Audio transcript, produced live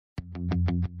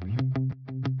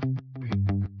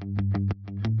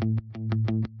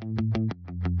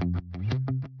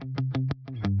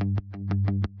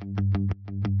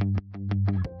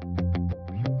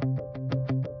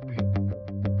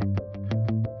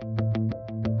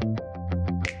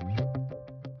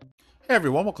Hey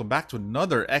everyone, welcome back to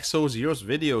another Exos Zeros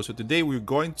video. So today we're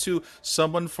going to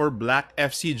summon for Black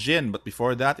FC Jinn. But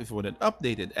before that, if you want an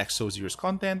updated Exos Zeros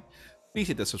content, please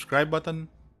hit the subscribe button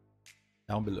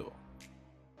down below.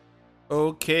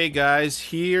 Okay guys,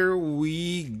 here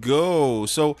we go.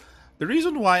 So the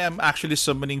reason why I'm actually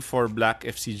summoning for Black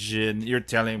FC Jinn, you're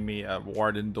telling me,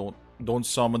 Warden, don't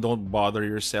summon, don't bother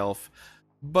yourself.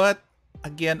 But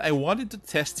again, I wanted to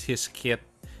test his kit.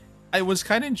 I was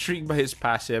kind of intrigued by his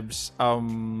passives.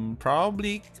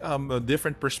 Probably a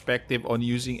different perspective on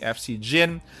using FC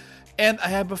Jinn, and I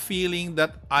have a feeling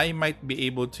that I might be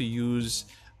able to use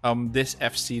this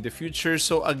FC in the future.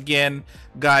 So again,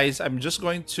 guys, I'm just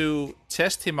going to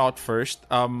test him out first.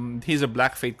 He's a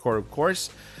Black Fate core, of course,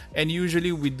 and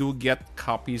usually we do get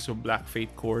copies of Black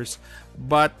Fate cores,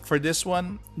 but for this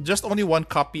one, just only one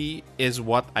copy is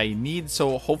what I need.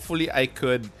 So hopefully I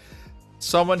could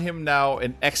summon him now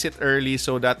and exit early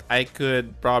so that I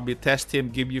could probably test him,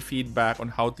 give you feedback on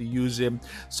how to use him.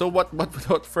 So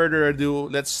without further ado,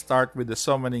 let's start with the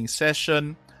summoning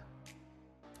session.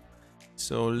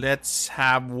 So let's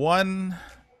have one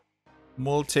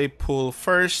multi-pull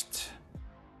first.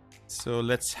 So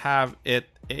let's have it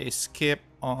a skip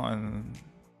on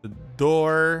the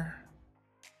door.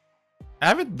 I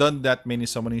haven't done that many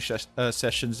summoning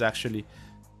sessions actually.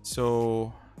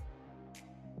 So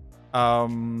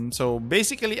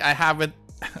basically I haven't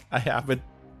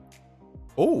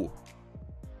oh,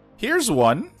 here's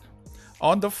one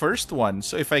on the first one.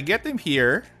 So if I get him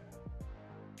here,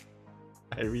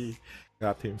 I really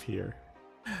got him here.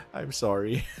 I'm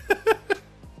sorry.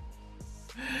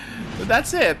 So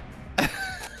that's it.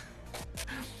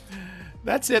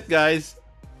 That's it, guys.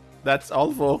 That's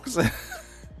all, folks.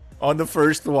 On the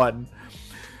first one.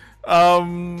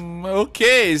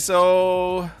 Okay,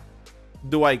 so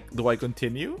do I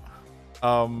continue?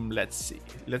 Let's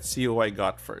see who I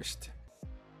got first.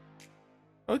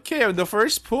 Okay, the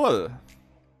first pull.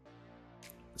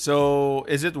 So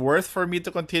is it worth for me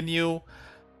to continue?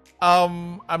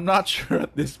 I'm not sure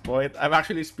at this point. I'm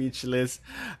actually speechless.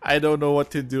 I don't know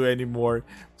what to do anymore.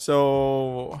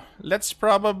 So let's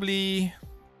probably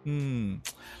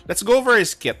let's go over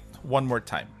his kit one more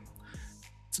time.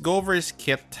 Let's go over his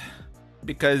kit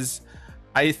because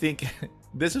I think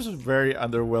this is very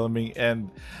underwhelming and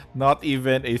not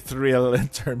even a thrill in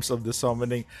terms of the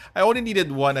summoning. I only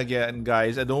needed one again,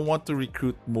 guys. I don't want to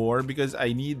recruit more because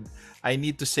I need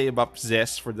to save up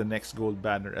zest for the next gold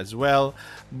banner as well.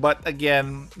 But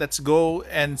again, let's go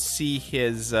and see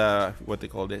his what they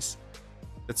call this.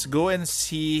 Let's go and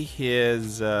see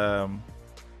his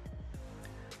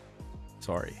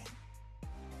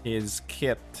his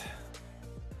kit.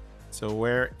 So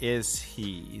where is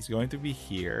he? He's going to be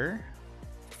here.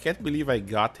 Can't believe I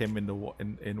got him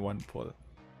in one pull.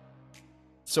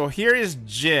 So here is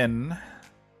Jinn.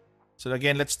 So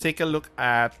again, let's take a look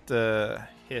at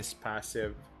his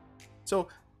passive. So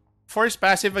for his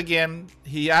passive, again,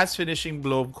 he has finishing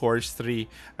blow of course 3.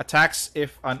 Attacks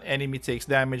if an enemy takes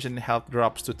damage and health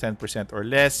drops to 10% or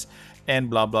less, and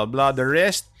blah blah blah. The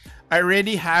rest, I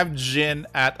already have Jinn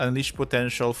at unleash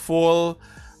potential full.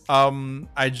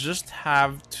 I just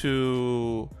have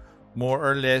to more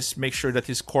or less make sure that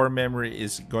his core memory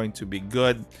is going to be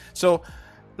good. So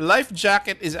Life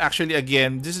Jacket is actually,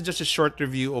 again, this is just a short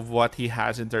review of what he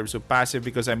has in terms of passive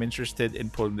because I'm interested in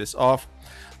pulling this off.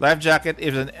 Life Jacket,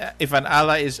 if an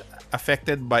ally is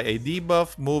affected by a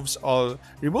debuff, removes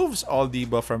all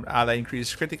debuff from ally,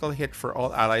 increases critical hit for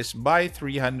all allies by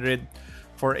 300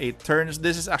 for 8 turns.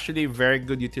 This is actually a very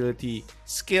good utility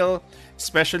skill,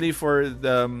 especially for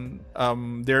the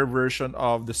their version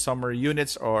of the summer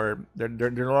units, or they're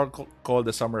not called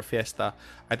the summer fiesta.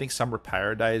 I think summer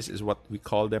paradise is what we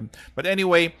call them. But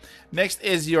anyway, next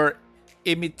is your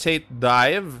imitate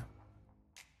dive,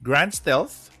 grant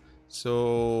stealth.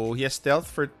 So he has stealth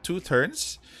for 2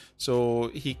 turns. So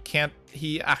he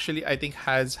actually, I think,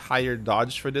 has higher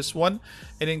dodge for this one,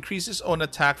 and increases own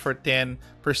attack for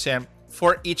 10%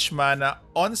 for each mana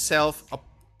on self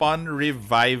upon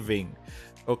reviving.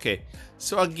 Okay,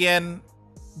 so again,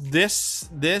 this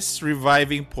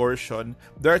reviving portion,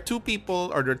 there are 2 people,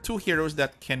 or there are 2 heroes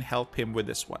that can help him with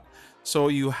this one. So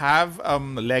you have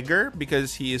Legger,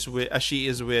 because she is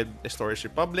with Storage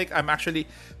Republic. I'm actually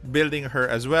building her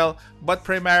as well, but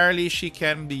primarily she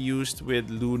can be used with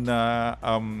Luna,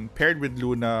 paired with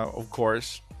Luna, of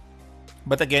course.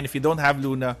 But again, if you don't have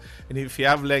Luna and if you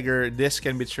have Legger, this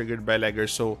can be triggered by Legger.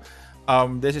 So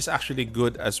this is actually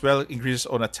good as well. Increases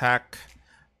on attack.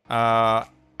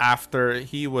 after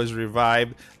he was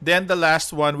revived. Then the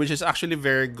last one, which is actually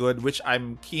very good, which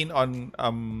I'm keen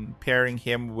on pairing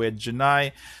him with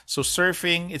Janai. So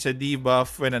surfing, it's a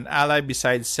debuff when an ally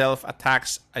besides self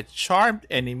attacks a charmed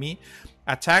enemy,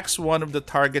 attacks one of the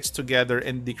targets together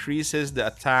and decreases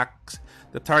the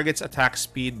target's attack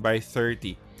speed by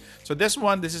 30. So this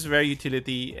is very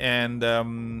utility, and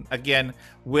again,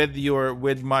 with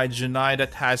my Janai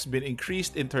that has been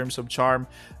increased in terms of charm,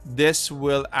 this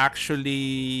will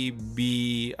actually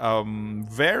be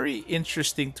very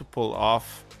interesting to pull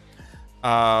off.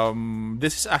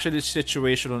 This is actually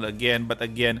situational again, but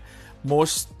again,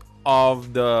 most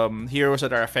of the heroes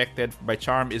that are affected by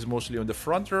charm is mostly on the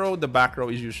front row. The back row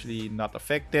is usually not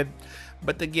affected,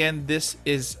 but again, this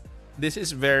is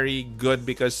very good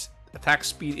because attack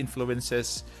speed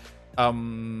influences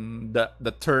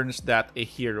the turns that a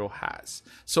hero has.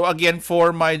 So again,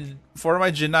 for my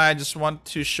Janai, I just want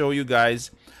to show you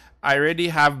guys, I already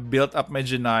have built up my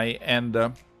Janai, and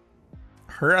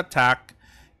her attack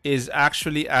is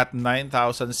actually at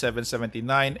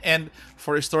 9,779, and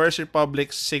for Storage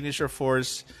Republic's signature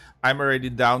force, I'm already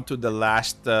down to the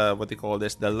last what they call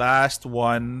this, the last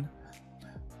one,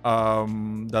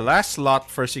 the last slot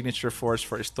for signature force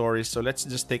for stories. So let's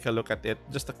just take a look at it,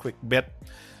 just a quick bit.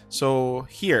 So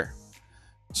here,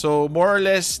 so more or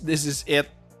less this is it.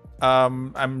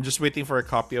 I'm just waiting for a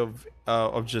copy of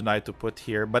Janai to put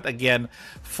here, but again,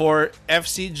 for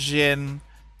FC Jinn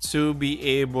to be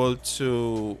able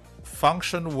to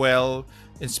function well,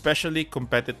 especially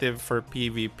competitive for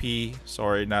PvP,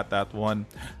 sorry, not that one,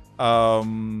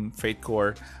 Fate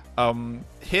Core,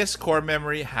 his core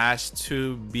memory has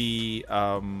to be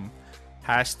what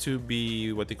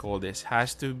they call this,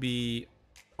 has to be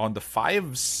on the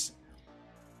fives.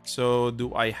 So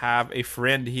do I have a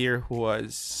friend here who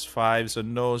has 5? So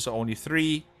no, so only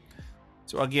 3.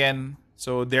 So again,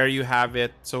 so there you have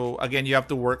it. So again, you have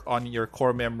to work on your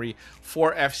core memory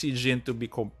for FC Jinn to be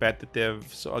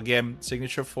competitive. So again,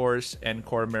 signature force and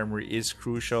core memory is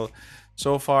crucial.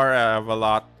 So far, I have a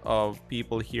lot of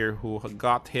people here who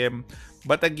got him.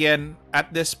 But again,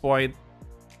 at this point,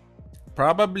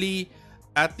 probably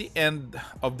at the end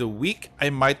of the week, I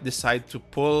might decide to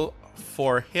pull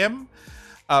for him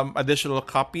additional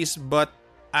copies. But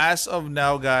as of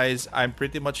now, guys, I'm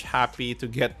pretty much happy to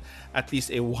get at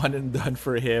least a one and done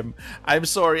for him. I'm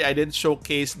sorry I didn't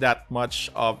showcase that much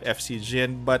of FC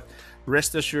Jinn, but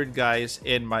rest assured, guys,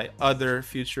 in my other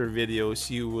future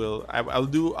videos, I'll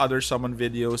do other summon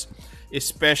videos,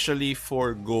 especially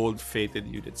for gold fated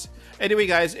units. Anyway,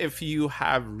 guys, if you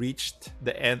have reached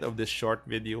the end of this short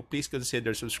video, please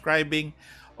consider subscribing.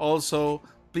 Also,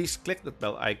 please click that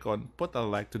bell icon, put a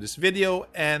like to this video,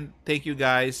 and thank you,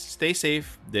 guys. Stay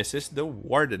safe. This is the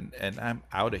Warden, and I'm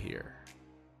out of here.